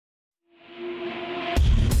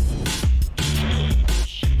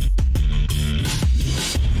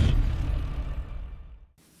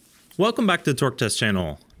Welcome back to the Torque Test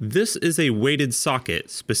channel. This is a weighted socket,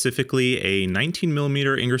 specifically a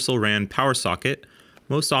 19mm Ingersoll Rand power socket,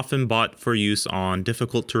 most often bought for use on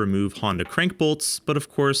difficult to remove Honda crank bolts, but of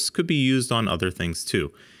course could be used on other things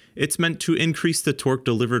too. It's meant to increase the torque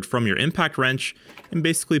delivered from your impact wrench and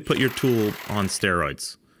basically put your tool on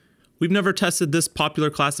steroids. We've never tested this popular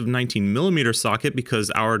class of 19mm socket because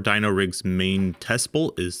our dyno rig's main test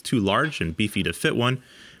bolt is too large and beefy to fit one,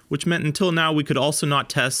 which meant until now we could also not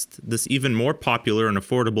test this even more popular and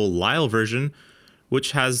affordable Lyle version,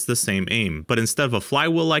 which has the same aim, but instead of a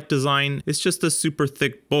flywheel-like design, it's just a super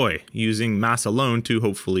thick boy, using mass alone to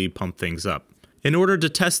hopefully pump things up. In order to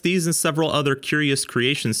test these and several other curious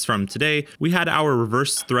creations from today, we had our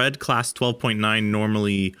reverse thread class 12.9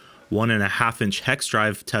 normally 1.5 inch hex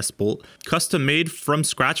drive test bolt, custom made from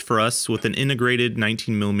scratch for us with an integrated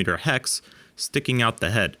 19mm hex sticking out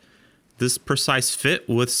the head. This precise fit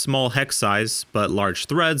with small hex size but large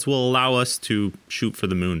threads will allow us to shoot for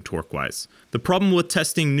the moon torque-wise. The problem with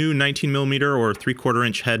testing new 19mm or 3/4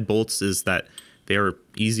 inch head bolts is that they are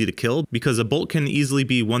easy to kill because a bolt can easily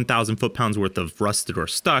be 1,000 foot-pounds worth of rusted or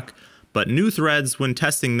stuck, but new threads when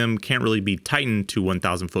testing them can't really be tightened to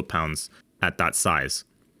 1,000 foot-pounds at that size.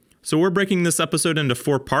 So we're breaking this episode into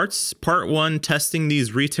 4 parts. Part 1, testing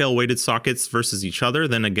these retail weighted sockets versus each other,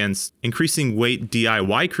 then against increasing weight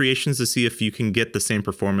DIY creations to see if you can get the same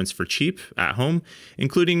performance for cheap at home,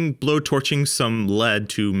 including blow torching some lead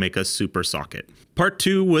to make a super socket. Part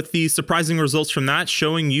 2, with the surprising results from that,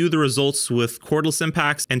 showing you the results with cordless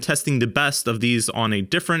impacts and testing the best of these on a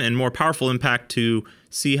different and more powerful impact to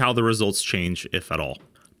see how the results change, if at all.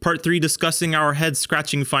 Part 3, discussing our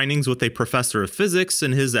head-scratching findings with a professor of physics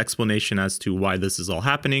and his explanation as to why this is all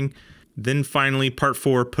happening. Then finally, Part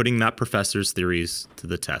 4, putting that professor's theories to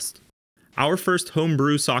the test. Our first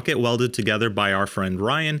homebrew socket welded together by our friend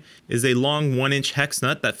Ryan is a long 1-inch hex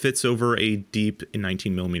nut that fits over a deep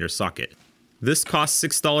 19mm socket. This costs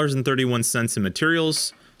 $6.31 in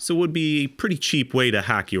materials, so would be a pretty cheap way to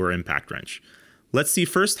hack your impact wrench. Let's see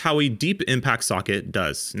first how a deep impact socket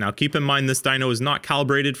does. Now keep in mind this dyno is not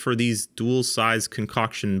calibrated for these dual size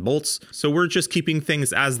concoction bolts, so we're just keeping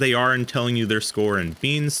things as they are and telling you their score in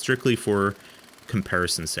beans strictly for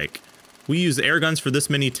comparison's sake. We use air guns for this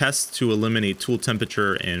mini test to eliminate tool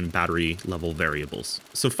temperature and battery level variables.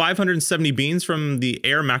 So 570 beans from the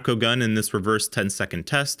air Mako gun in this reverse 10-second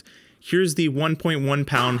test. Here's the 1.1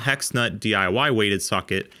 pound hex nut DIY weighted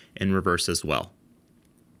socket in reverse as well.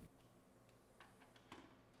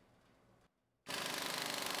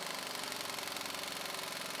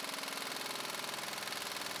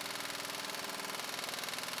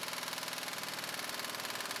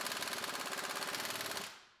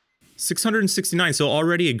 $669, so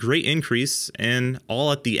already a great increase, and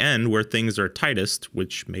all at the end where things are tightest,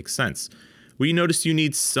 which makes sense. We noticed you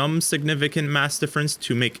need some significant mass difference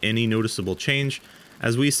to make any noticeable change,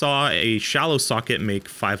 as we saw a shallow socket make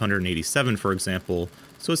 587, for example,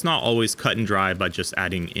 so it's not always cut and dry by just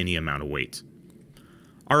adding any amount of weight.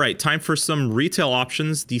 Alright, time for some retail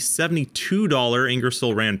options. The $72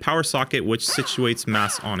 Ingersoll Rand power socket, which situates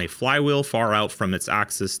mass on a flywheel far out from its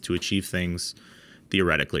axis to achieve things,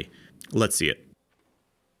 theoretically. Let's see it.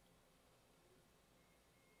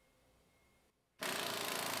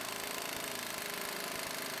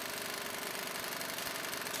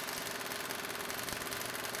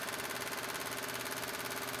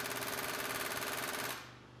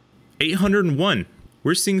 $801.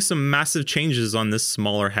 We're seeing some massive changes on this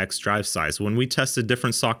smaller hex drive size. When we tested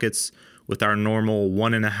different sockets with our normal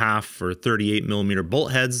 1.5 or 38mm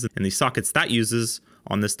bolt heads and the sockets that uses,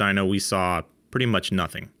 on this dyno we saw pretty much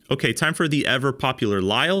nothing. Okay, time for the ever popular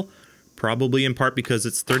Lyle, probably in part because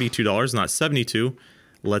it's $32, not $72.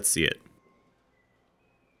 Let's see it.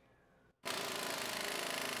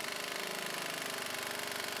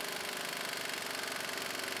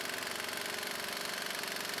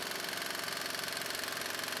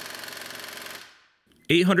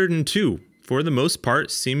 $802. For the most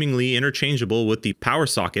part, seemingly interchangeable with the power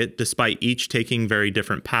socket, despite each taking very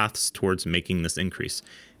different paths towards making this increase.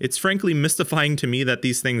 It's frankly mystifying to me that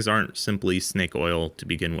these things aren't simply snake oil to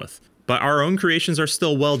begin with. But our own creations are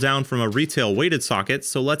still well down from a retail weighted socket,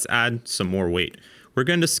 so let's add some more weight. We're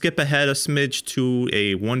going to skip ahead a smidge to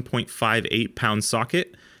a 1.58 pound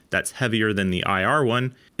socket that's heavier than the IR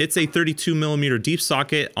one. It's a 32mm deep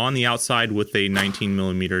socket on the outside with a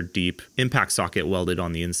 19mm deep impact socket welded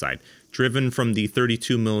on the inside. Driven from the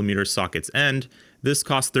 32mm socket's end, this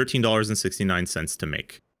costs $13.69 to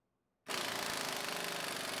make.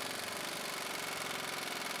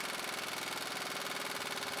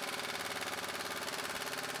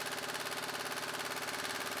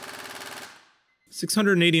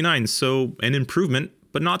 689, so an improvement,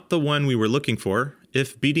 but not the one we were looking for.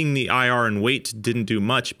 If beating the IR and weight didn't do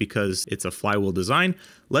much because it's a flywheel design,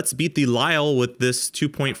 let's beat the Lyle with this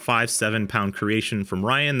 2.57 pound creation from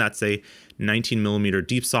Ryan. That's a 19mm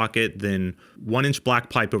deep socket, then 1-inch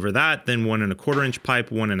black pipe over that, then 1.25-inch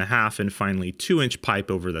pipe, 1.5, and finally 2-inch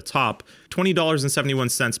pipe over the top.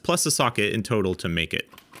 $20.71 plus a socket in total to make it.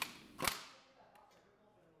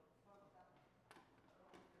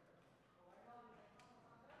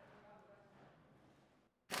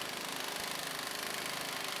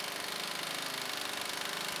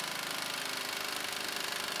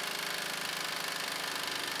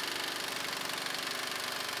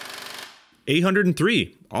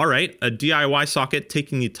 $803. All right, a DIY socket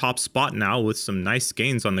taking the top spot now with some nice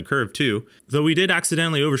gains on the curve too. Though we did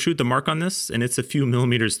accidentally overshoot the mark on this, and it's a few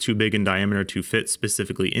millimeters too big in diameter to fit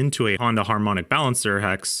specifically into a Honda harmonic balancer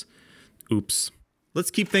hex. Oops.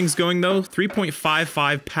 Let's keep things going though.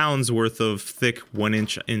 3.55 pounds worth of thick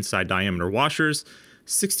 1-inch inside diameter washers.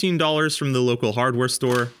 $16 from the local hardware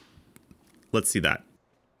store. Let's see that.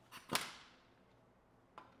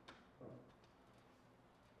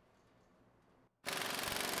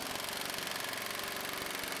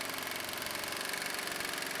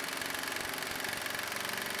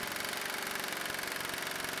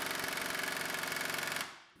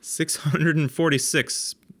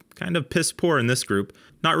 $646, kind of piss poor in this group.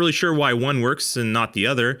 Not really sure why one works and not the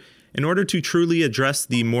other. In order to truly address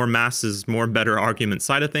the more mass is more better argument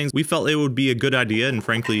side of things, we felt it would be a good idea and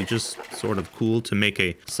frankly just sort of cool to make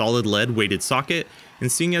a solid lead weighted socket.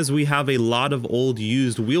 And seeing as we have a lot of old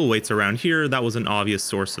used wheel weights around here, that was an obvious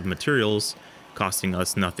source of materials costing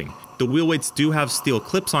us nothing. The wheel weights do have steel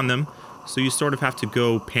clips on them, so you sort of have to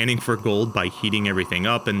go panning for gold by heating everything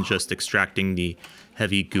up and just extracting the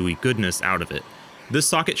heavy gooey goodness out of it. This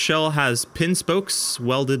socket shell has pin spokes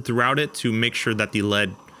welded throughout it to make sure that the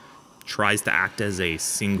lead tries to act as a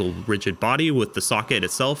single rigid body with the socket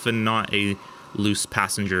itself and not a loose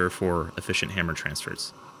passenger for efficient hammer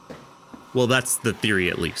transfers. Well, that's the theory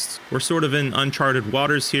at least. We're sort of in uncharted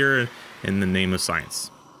waters here in the name of science.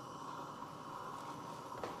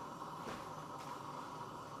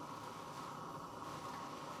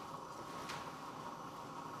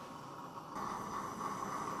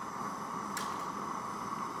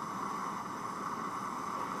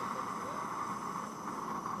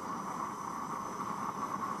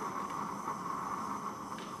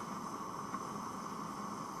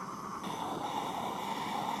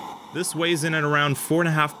 This weighs in at around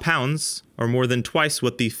 4.5 pounds, or more than twice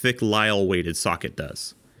what the thick Lyle weighted socket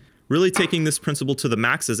does. Really taking this principle to the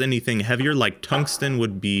max, as anything heavier like tungsten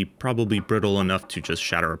would be probably brittle enough to just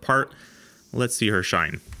shatter apart. Let's see her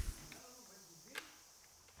shine.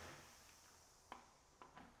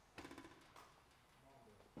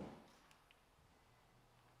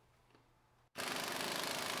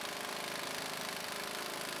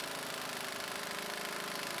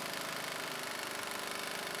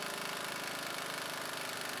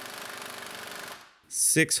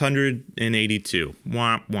 $682.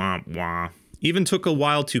 Wah, wah, wah. Even took a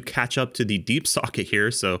while to catch up to the deep socket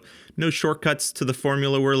here, so no shortcuts to the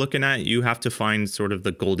formula we're looking at. You have to find sort of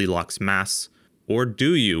the Goldilocks mass. Or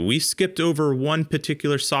do you? We skipped over one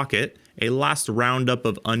particular socket, a last roundup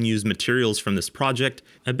of unused materials from this project.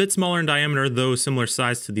 A bit smaller in diameter, though similar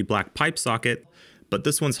size to the black pipe socket. But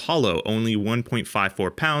this one's hollow, only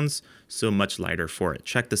 1.54 pounds, so much lighter for it.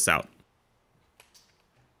 Check this out.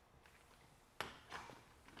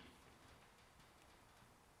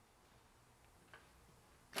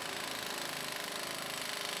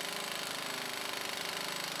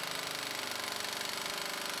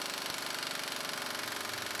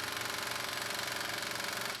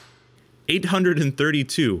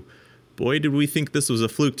 $832. Boy, did we think this was a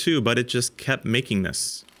fluke too, but it just kept making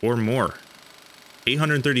this, or more.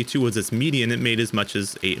 832 was its median, it made as much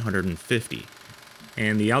as 850.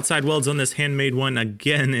 And the outside welds on this handmade one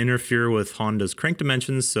again interfere with Honda's crank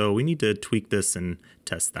dimensions, so we need to tweak this and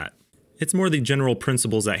test that. It's more the general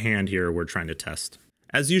principles at hand here we're trying to test.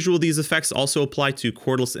 As usual, these effects also apply to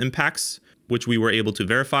cordless impacts, which we were able to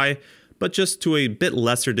verify, but just to a bit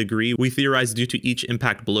lesser degree. We theorized due to each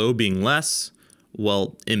impact blow being less,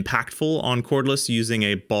 well, impactful on cordless using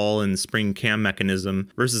a ball and spring cam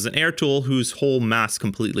mechanism versus an air tool whose whole mass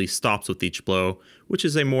completely stops with each blow, which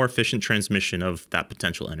is a more efficient transmission of that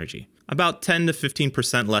potential energy. About 10 to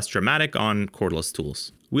 15% less dramatic on cordless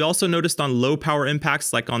tools. We also noticed on low power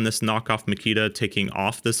impacts, like on this knockoff Makita taking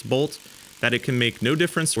off this bolt, that it can make no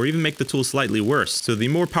difference or even make the tool slightly worse. So the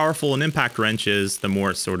more powerful an impact wrench is, the more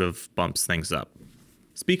it sort of bumps things up.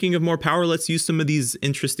 Speaking of more power, let's use some of these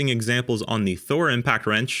interesting examples on the Thor impact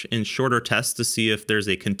wrench in shorter tests to see if there's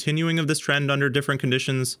a continuing of this trend under different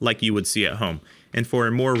conditions like you would see at home. And for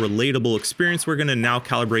a more relatable experience, we're going to now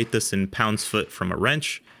calibrate this in pounds-foot from a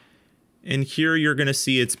wrench. And here you're going to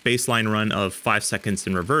see its baseline run of 5 seconds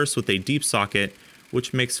in reverse with a deep socket,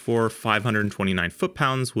 which makes for 529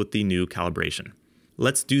 foot-pounds with the new calibration.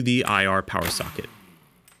 Let's do the IR power socket.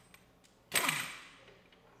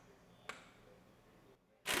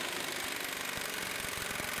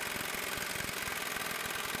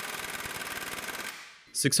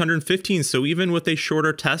 $615, so even with a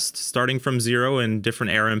shorter test starting from 0 and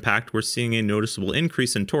different air impact, we're seeing a noticeable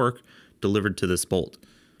increase in torque delivered to this bolt.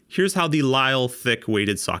 Here's how the Lyle thick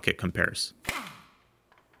weighted socket compares.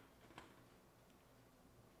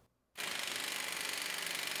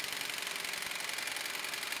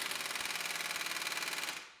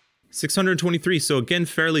 $623, so again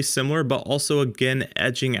fairly similar, but also again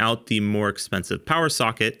edging out the more expensive power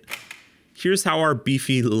socket. Here's how our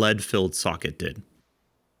beefy lead-filled socket did.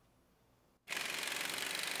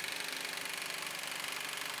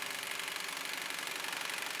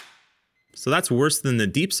 So that's worse than the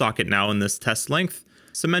deep socket now in this test length,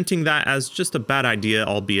 cementing that as just a bad idea,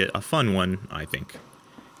 albeit a fun one, I think.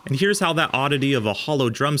 And here's how that oddity of a hollow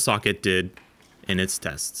drum socket did in its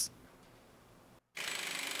tests.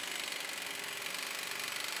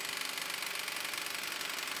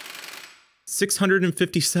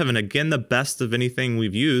 $657, again the best of anything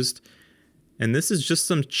we've used. And this is just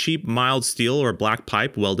some cheap mild steel or black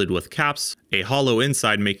pipe welded with caps, a hollow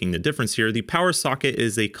inside making the difference here. The power socket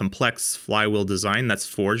is a complex flywheel design that's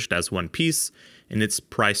forged as one piece, and its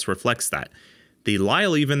price reflects that. The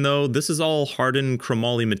Lyle, even though this is all hardened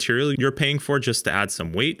chromoly material you're paying for just to add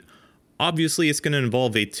some weight, obviously it's going to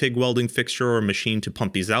involve a TIG welding fixture or machine to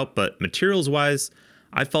pump these out, but materials-wise,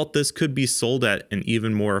 I felt this could be sold at an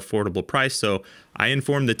even more affordable price, so I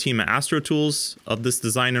informed the team at Astro Tools of this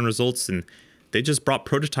design and results, and they just brought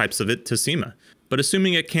prototypes of it to SEMA. But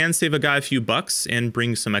assuming it can save a guy a few bucks and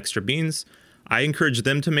bring some extra beans, I encourage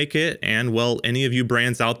them to make it, and well, any of you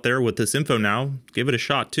brands out there with this info now, give it a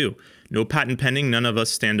shot too. No patent pending, none of us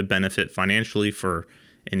stand to benefit financially for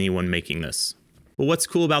anyone making this. But what's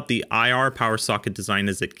cool about the IR power socket design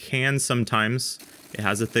is it can sometimes, it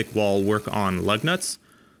has a thick wall, work on lug nuts.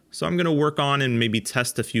 So I'm going to work on and maybe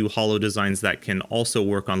test a few hollow designs that can also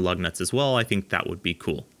work on lug nuts as well. I think that would be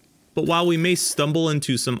cool. But while we may stumble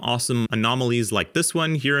into some awesome anomalies like this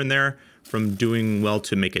one here and there from doing well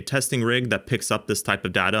to make a testing rig that picks up this type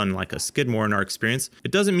of data unlike a Skidmore in our experience,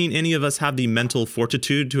 it doesn't mean any of us have the mental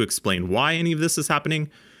fortitude to explain why any of this is happening.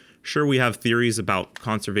 Sure, we have theories about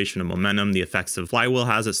conservation of momentum, the effects the flywheel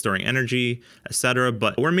has at storing energy, etc.,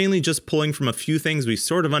 but we're mainly just pulling from a few things we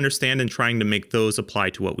sort of understand and trying to make those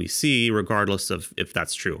apply to what we see, regardless of if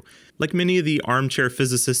that's true. Like many of the armchair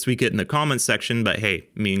physicists we get in the comments section, but hey,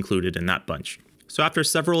 me included in that bunch. So after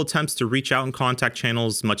several attempts to reach out and contact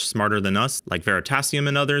channels much smarter than us, like Veritasium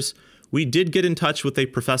and others, we did get in touch with a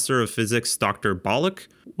professor of physics, Dr. Boloch,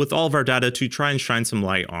 with all of our data to try and shine some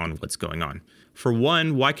light on what's going on. For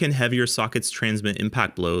one, why can heavier sockets transmit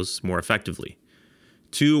impact blows more effectively?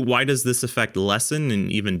 2, why does this effect lessen and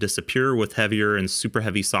even disappear with heavier and super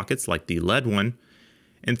heavy sockets like the lead one?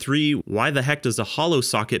 And 3, why the heck does a hollow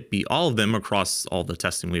socket beat all of them across all the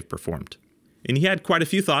testing we've performed? And he had quite a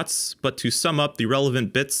few thoughts, but to sum up the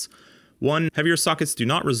relevant bits, 1, heavier sockets do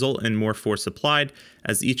not result in more force applied,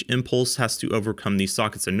 as each impulse has to overcome the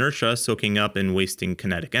socket's inertia, soaking up and wasting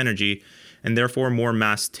kinetic energy, and therefore more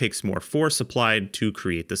mass takes more force applied to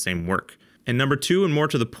create the same work. And number 2, and more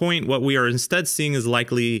to the point, what we are instead seeing is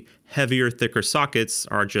likely heavier, thicker sockets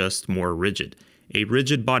are just more rigid. A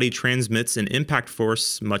rigid body transmits an impact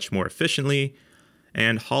force much more efficiently,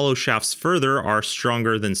 and hollow shafts further are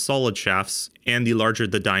stronger than solid shafts, and the larger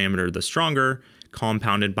the diameter, the stronger,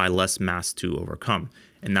 compounded by less mass to overcome.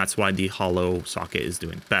 And that's why the hollow socket is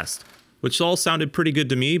doing best. Which all sounded pretty good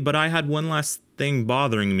to me, but I had one last thing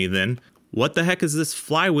bothering me then. What the heck is this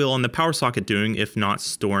flywheel on the power socket doing if not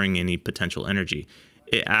storing any potential energy?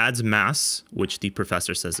 It adds mass, which the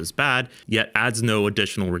professor says is bad, yet adds no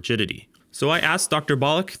additional rigidity. So I asked Dr.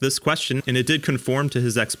 Boloch this question, and it did conform to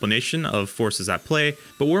his explanation of forces at play,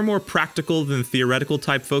 but we're more practical than theoretical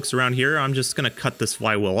type folks around here. I'm just going to cut this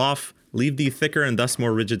flywheel off, leave the thicker and thus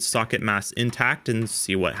more rigid socket mass intact, and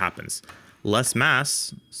see what happens. Less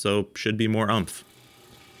mass, so should be more oomph.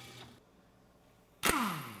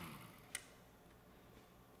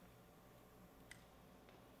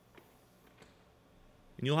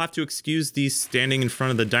 And you'll have to excuse the standing in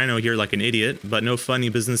front of the dyno here like an idiot, but no funny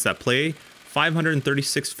business at play.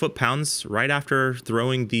 536 foot-pounds right after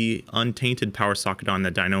throwing the untainted power socket on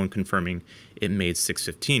the dyno and confirming it made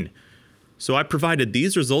 615. So I provided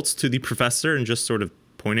these results to the professor and just sort of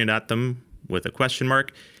pointed at them with a question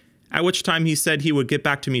mark, at which time he said he would get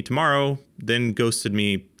back to me tomorrow, then ghosted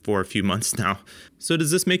me for a few months now. So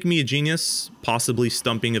does this make me a genius, possibly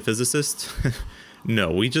stumping a physicist?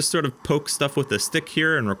 No, we just sort of poke stuff with a stick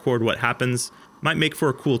here and record what happens. Might make for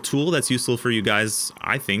a cool tool that's useful for you guys,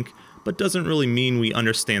 I think, but doesn't really mean we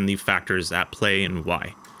understand the factors at play and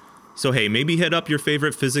why. So hey, maybe hit up your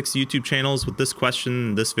favorite physics YouTube channels with this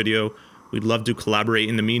question, this video. We'd love to collaborate.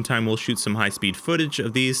 In the meantime, we'll shoot some high-speed footage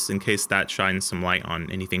of these in case that shines some light on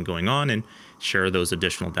anything going on and share those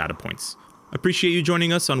additional data points. Appreciate you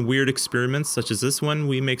joining us on weird experiments such as this one.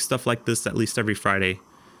 We make stuff like this at least every Friday.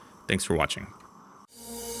 Thanks for watching.